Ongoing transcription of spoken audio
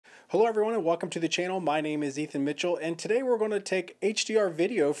Hello everyone and welcome to the channel. My name is Ethan Mitchell and today we're going to take HDR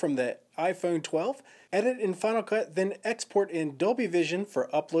video from the iPhone 12, edit in Final Cut, then export in Dolby Vision for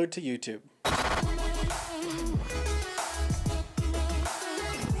upload to YouTube.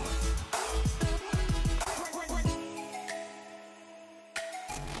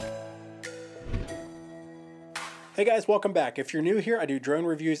 Hey guys, welcome back. If you're new here, I do drone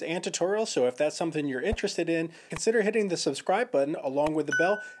reviews and tutorials, so if that's something you're interested in, consider hitting the subscribe button along with the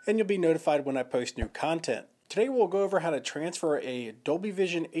bell and you'll be notified when I post new content. Today we'll go over how to transfer a Dolby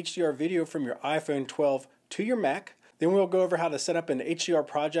Vision HDR video from your iPhone 12 to your Mac. Then we'll go over how to set up an HDR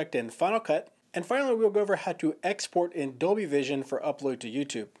project in Final Cut. And finally we'll go over how to export in Dolby Vision for upload to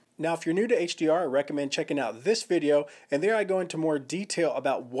YouTube. Now, if you're new to HDR, I recommend checking out this video, and there I go into more detail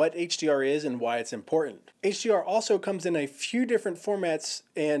about what HDR is and why it's important. HDR also comes in a few different formats,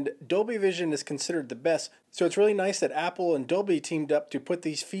 and Dolby Vision is considered the best, so it's really nice that Apple and Dolby teamed up to put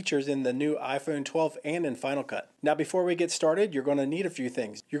these features in the new iPhone 12 and in Final Cut. Now, before we get started, you're going to need a few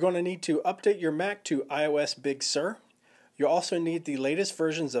things. You're going to need to update your Mac to iOS Big Sur. You'll also need the latest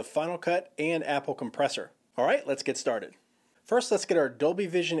versions of Final Cut and Apple Compressor. All right, let's get started. First, let's get our Dolby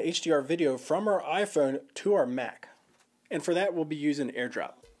Vision HDR video from our iPhone to our Mac. And for that, we'll be using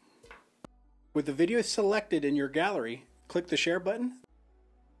AirDrop. With the video selected in your gallery, click the Share button,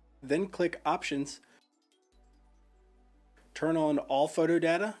 then click Options, turn on All Photo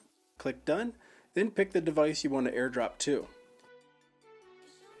Data, click Done, then pick the device you want to AirDrop to.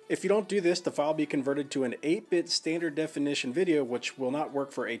 If you don't do this, the file will be converted to an 8-bit standard definition video, which will not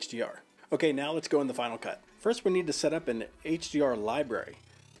work for HDR. Okay, now let's go in the Final Cut. First, we need to set up an HDR library.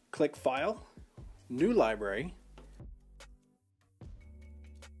 Click File, New Library.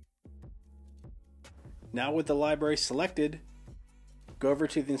 Now with the library selected, go over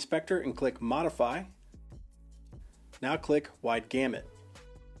to the inspector and click Modify. Now click Wide Gamut.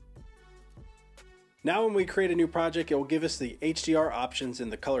 Now when we create a new project, it will give us the HDR options in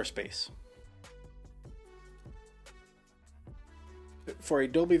the color space. For a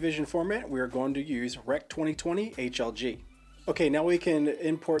Dolby Vision format, we are going to use Rec 2020 HLG. Okay, now we can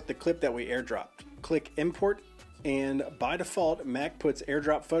import the clip that we airdropped. Click Import, and by default, Mac puts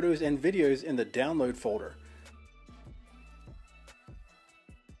airdrop photos and videos in the Download folder.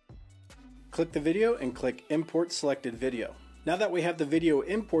 Click the video and click Import Selected Video. Now that we have the video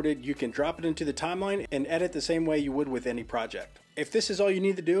imported, you can drop it into the timeline and edit the same way you would with any project. If this is all you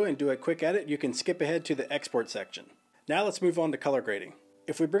need to do and do a quick edit, you can skip ahead to the Export section. Now let's move on to color grading.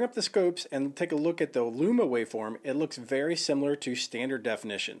 If we bring up the scopes and take a look at the Luma waveform, it looks very similar to standard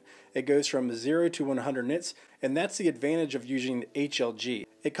definition. It goes from 0 to 100 nits, and that's the advantage of using HLG.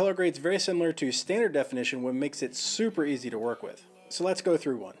 It color grades very similar to standard definition, which makes it super easy to work with. So let's go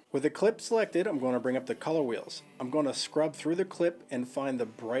through one. With the clip selected, I'm going to bring up the color wheels. I'm going to scrub through the clip and find the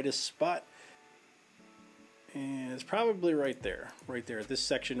brightest spot. And it's probably right there. Right there. This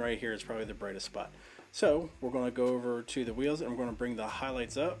section right here is probably the brightest spot. So we're going to go over to the wheels and we're going to bring the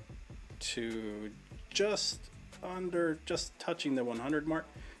highlights up to just touching the 100 mark.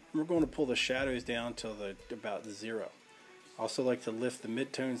 And we're going to pull the shadows down till about 0. I also like to lift the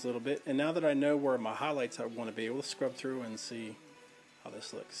midtones a little bit. And now that I know where my highlights I want to be, we'll scrub through and see how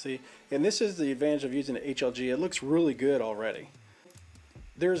this looks. See, and this is the advantage of using the HLG. It looks really good already.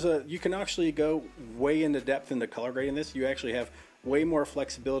 You can actually go way into depth in the color grading this. You actually have way more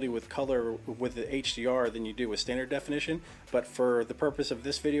flexibility with color with the HDR than you do with standard definition, but for the purpose of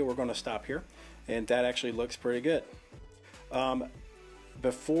this video we're going to stop here, and that actually looks pretty good.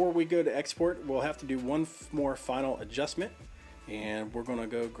 Before we go to export, we'll have to do one more final adjustment, and we're going to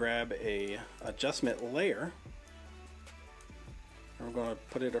go grab a adjustment layer and we're going to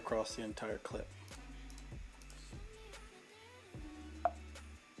put it across the entire clip.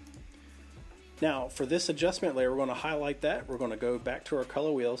 Now for this adjustment layer, we're going to highlight that. We're going to go back to our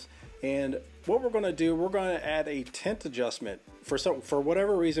color wheels, and what we're going to do, we're going to add a tint adjustment. For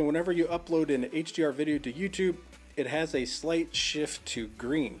whatever reason, whenever you upload an HDR video to YouTube, it has a slight shift to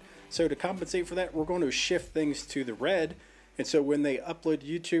green. So to compensate for that, we're going to shift things to the red, and so when they upload to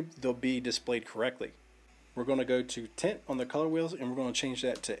YouTube, they'll be displayed correctly. We're going to go to tint on the color wheels, and we're going to change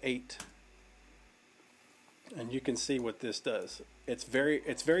that to 8. And you can see what this does. It's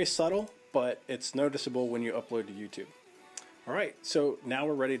very subtle, but it's noticeable when you upload to YouTube. All right, so now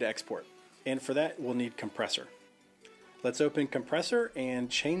we're ready to export. And for that, we'll need Compressor. Let's open Compressor and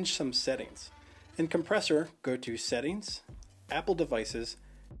change some settings. In Compressor, go to Settings, Apple Devices,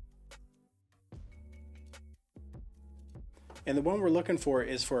 and the one we're looking for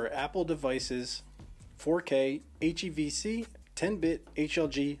is for Apple Devices 4K HEVC 10-bit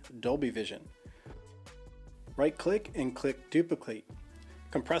HLG Dolby Vision. Right click and click Duplicate.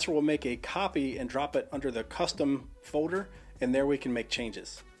 Compressor will make a copy and drop it under the custom folder, and there we can make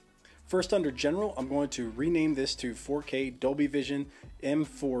changes. First, under General, I'm going to rename this to 4K Dolby Vision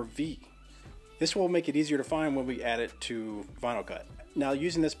M4V. This will make it easier to find when we add it to Final Cut. Now,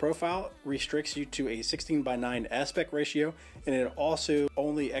 using this profile restricts you to a 16:9 aspect ratio, and it also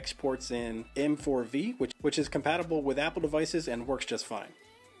only exports in M4V, which is compatible with Apple devices and works just fine.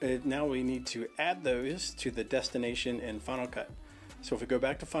 Now we need to add those to the destination in Final Cut. So if we go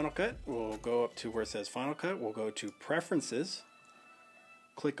back to Final Cut, we'll go up to where it says Final Cut, we'll go to Preferences,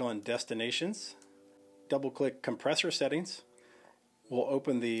 click on Destinations, double click Compressor Settings, we'll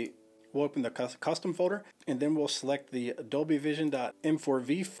open the custom folder, and then we'll select the Dolby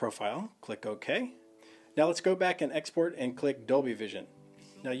Vision.M4V profile, click OK. Now let's go back and export and click Dolby Vision.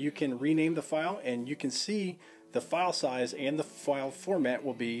 Now you can rename the file, and you can see the file size and the file format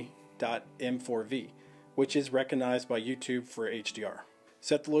will be .m4v, which is recognized by YouTube for HDR.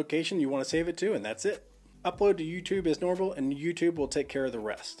 Set the location you want to save it to, and that's it. Upload to YouTube as normal, and YouTube will take care of the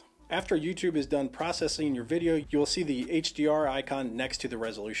rest. After YouTube is done processing your video, you'll see the HDR icon next to the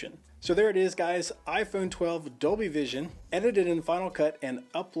resolution. So there it is, guys, iPhone 12 Dolby Vision, edited in Final Cut and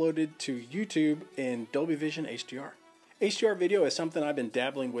uploaded to YouTube in Dolby Vision HDR. HDR video is something I've been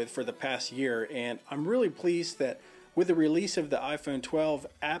dabbling with for the past year, and I'm really pleased that with the release of the iPhone 12,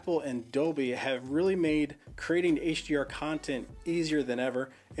 Apple and Dolby have really made creating HDR content easier than ever,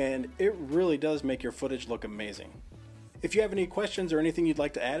 and it really does make your footage look amazing. If you have any questions or anything you'd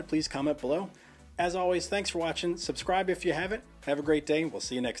like to add, please comment below. As always, thanks for watching. Subscribe if you haven't. Have a great day, and we'll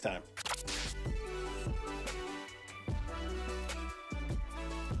see you next time.